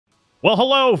Well,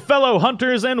 hello, fellow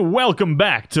hunters, and welcome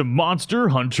back to Monster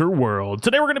Hunter World.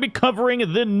 Today we're going to be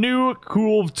covering the new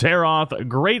cool Taroth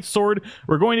Greatsword.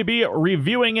 We're going to be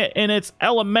reviewing it in its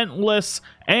elementless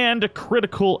and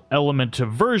critical element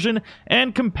version,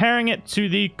 and comparing it to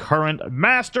the current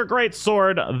Master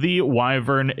Greatsword, the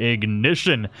Wyvern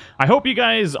Ignition. I hope you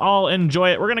guys all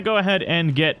enjoy it. We're going to go ahead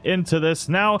and get into this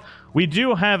now. We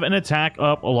do have an attack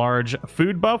up large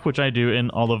food buff, which I do in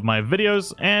all of my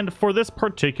videos, and for this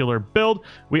particular build,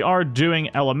 we are doing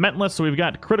Elementless, so we've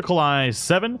got Critical Eye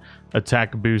 7,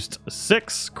 Attack Boost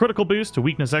 6, Critical Boost,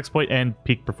 Weakness Exploit, and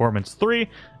Peak Performance 3,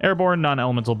 Airborne,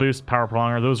 Non-Elemental Boost, Power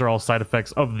Prolonger. Those are all side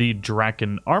effects of the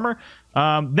Draken Armor.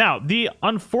 Now, the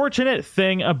unfortunate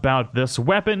thing about this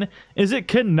weapon is it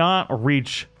cannot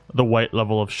reach the white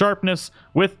level of sharpness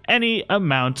with any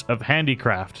amount of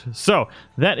handicraft. So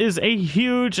that is a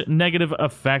huge negative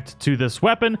effect to this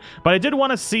weapon, but I did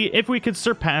want to see if we could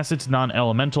surpass its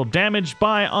non-elemental damage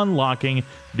by unlocking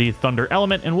the Thunder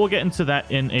element, and we'll get into that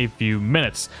in a few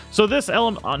minutes. So this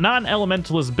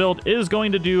non-elementalist build is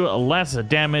going to do less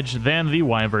damage than the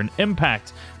Wyvern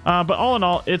Impact, but all in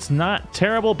all, it's not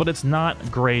terrible, but it's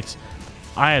not great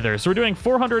either. So we're doing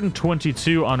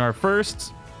 422 on our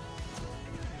first.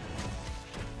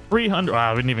 300.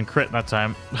 Wow, we didn't even crit that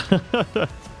time.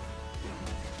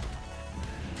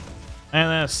 And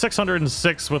then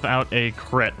 606 without a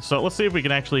crit. So let's see if we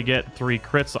can actually get 3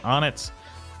 crits on it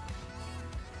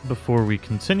before we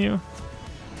continue. I'm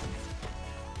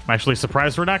actually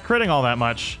surprised we're not critting all that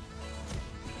much,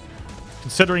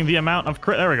 considering the amount of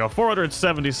crit. There we go.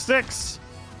 476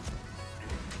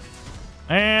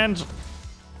 and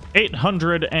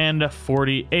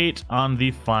 848 on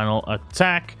the final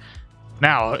attack.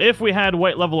 Now, if we had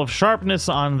white level of sharpness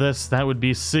on this, that would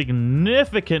be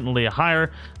significantly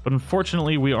higher, but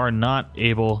unfortunately we are not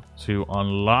able to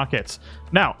unlock it.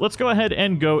 Now, let's go ahead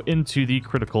and go into the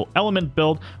critical element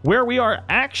build, where we are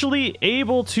actually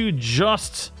able to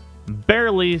just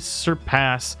barely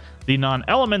surpass the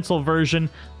non-elemental version,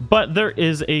 but there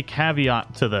is a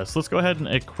caveat to this. Let's go ahead and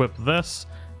equip this.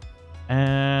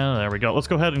 And there we go. Let's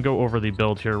go ahead and go over the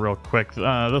build here real quick.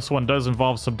 This one does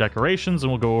involve some decorations,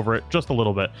 and we'll go over it just a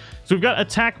little bit. So we've got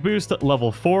Attack Boost at level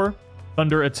 4,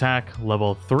 Thunder Attack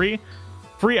level 3,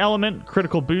 Free Element,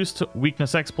 Critical Boost,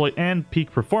 Weakness Exploit, and Peak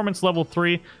Performance level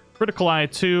 3, Critical Eye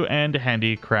 2, and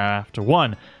Handicraft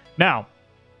 1. Now,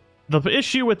 the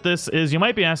issue with this is you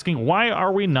might be asking, why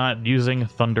are we not using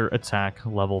Thunder Attack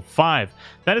level 5?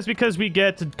 That is because we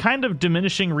get kind of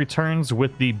diminishing returns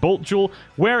with the Bolt Jewel,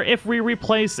 where if we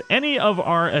replace any of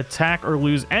our attack or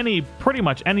lose pretty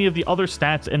much any of the other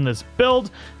stats in this build,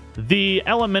 the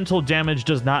elemental damage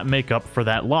does not make up for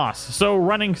that loss. So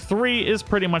running 3 is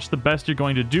pretty much the best you're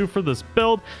going to do for this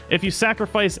build. If you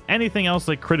sacrifice anything else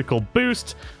like Critical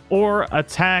Boost or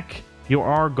Attack, you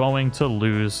are going to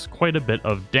lose quite a bit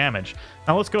of damage.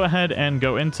 Now let's go ahead and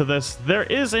go into this. There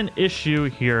is an issue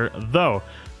here though.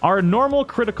 Our normal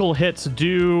critical hits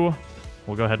do,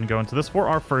 we'll go ahead and go into this for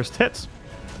our first hits,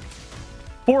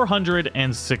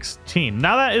 416.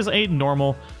 Now that is a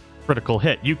normal critical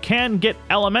hit. You can get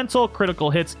elemental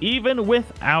critical hits even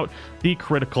without the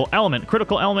critical element.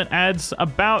 Critical element adds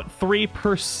about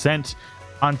 3%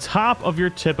 on top of your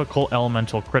typical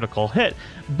elemental critical hit,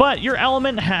 but your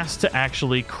element has to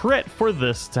actually crit for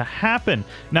this to happen.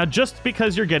 Now, just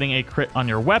because you're getting a crit on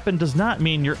your weapon does not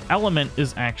mean your element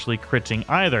is actually critting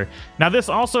either. Now, this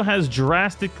also has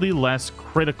drastically less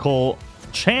critical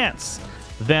chance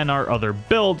than our other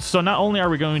builds, so not only are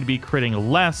we going to be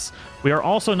critting less, we are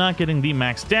also not getting the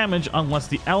max damage unless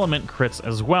the element crits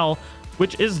as well,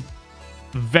 which is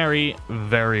very,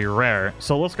 very rare.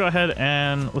 So let's go ahead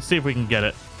and let's see if we can get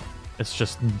it. It's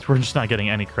just, we're just not getting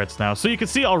any crits now. So you can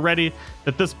see already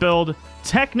that this build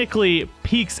technically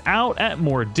peaks out at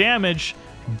more damage,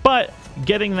 but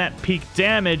getting that peak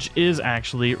damage is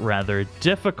actually rather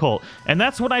difficult. And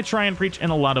that's what I try and preach in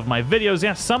a lot of my videos.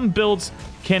 Yeah, some builds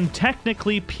can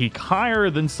technically peak higher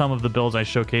than some of the builds I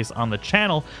showcase on the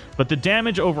channel, but the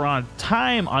damage over on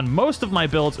time on most of my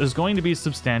builds is going to be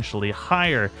substantially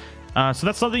higher. So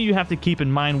that's something you have to keep in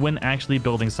mind when actually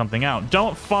building something out.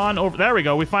 Don't fawn over. There we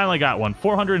go. We finally got one.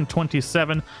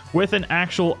 427 with an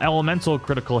actual elemental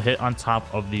critical hit on top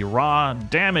of the raw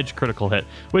damage critical hit,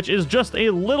 which is just a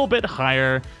little bit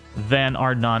higher than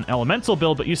our non-elemental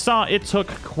build, but you saw it took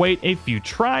quite a few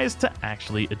tries to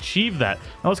actually achieve that.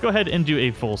 Now let's go ahead and do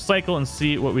a full cycle and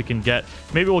see what we can get.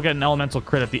 Maybe we'll get an elemental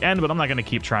crit at the end, but I'm not going to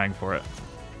keep trying for it.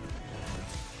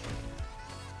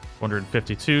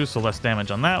 152, so less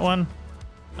damage on that one.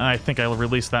 I think I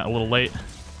released that a little late.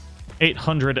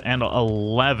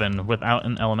 811 without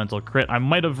an elemental crit. I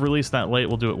might have released that late.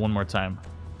 We'll do it one more time.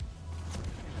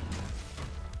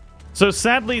 So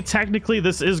sadly, technically,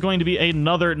 this is going to be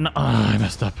another... I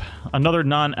messed up. Another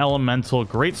non-elemental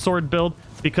greatsword build,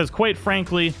 because quite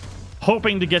frankly,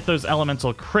 hoping to get those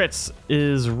elemental crits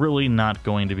is really not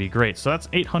going to be great. So that's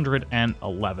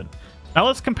 811. Now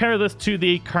let's compare this to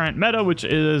the current meta, which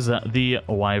is the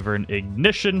Wyvern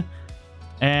Ignition.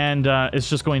 And it's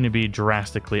just going to be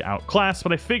drastically outclassed,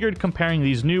 but I figured comparing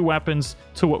these new weapons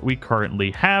to what we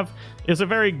currently have is a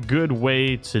very good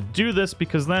way to do this,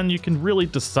 because then you can really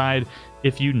decide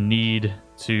if you need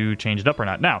to change it up or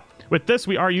not. Now, with this,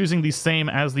 we are using the same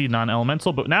as the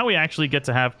non-elemental, but now we actually get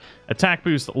to have attack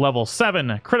boost level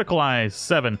 7, critical eyes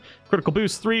 7, critical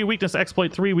boost 3, weakness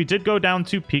exploit 3. We did go down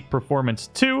to peak performance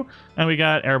 2, and we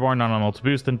got airborne non-elemental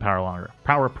boost and power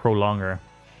prolonger.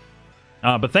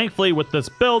 But thankfully, with this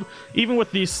build, even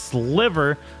with the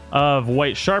sliver of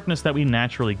white sharpness that we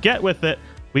naturally get with it,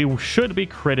 we should be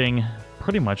critting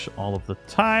pretty much all of the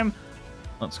time.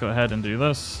 Let's go ahead and do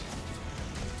this.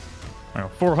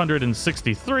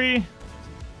 463.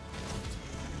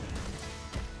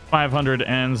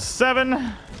 507.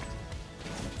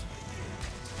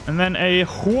 And then a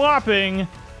whopping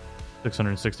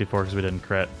 664 because we didn't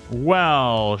crit.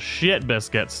 Well, shit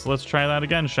biscuits. Let's try that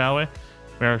again, shall we?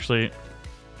 We actually...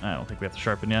 I don't think we have to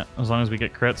sharpen yet, as long as we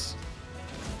get crits.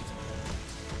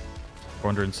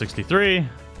 463.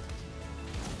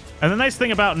 And the nice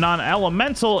thing about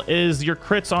non-elemental is your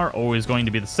crits are always going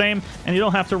to be the same, and you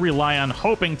don't have to rely on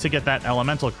hoping to get that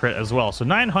elemental crit as well. So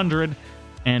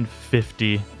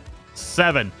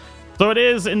 957. So it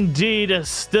is indeed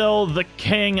still the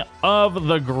king of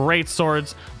the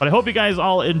greatswords. But I hope you guys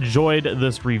all enjoyed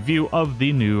this review of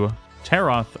the new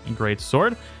Taroth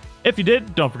greatsword. If you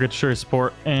did, don't forget to show your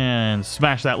support and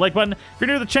smash that like button. If you're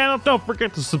new to the channel, don't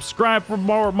forget to subscribe for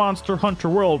more Monster Hunter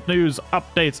World news,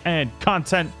 updates, and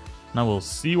content. And I will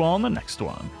see you all in the next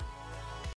one.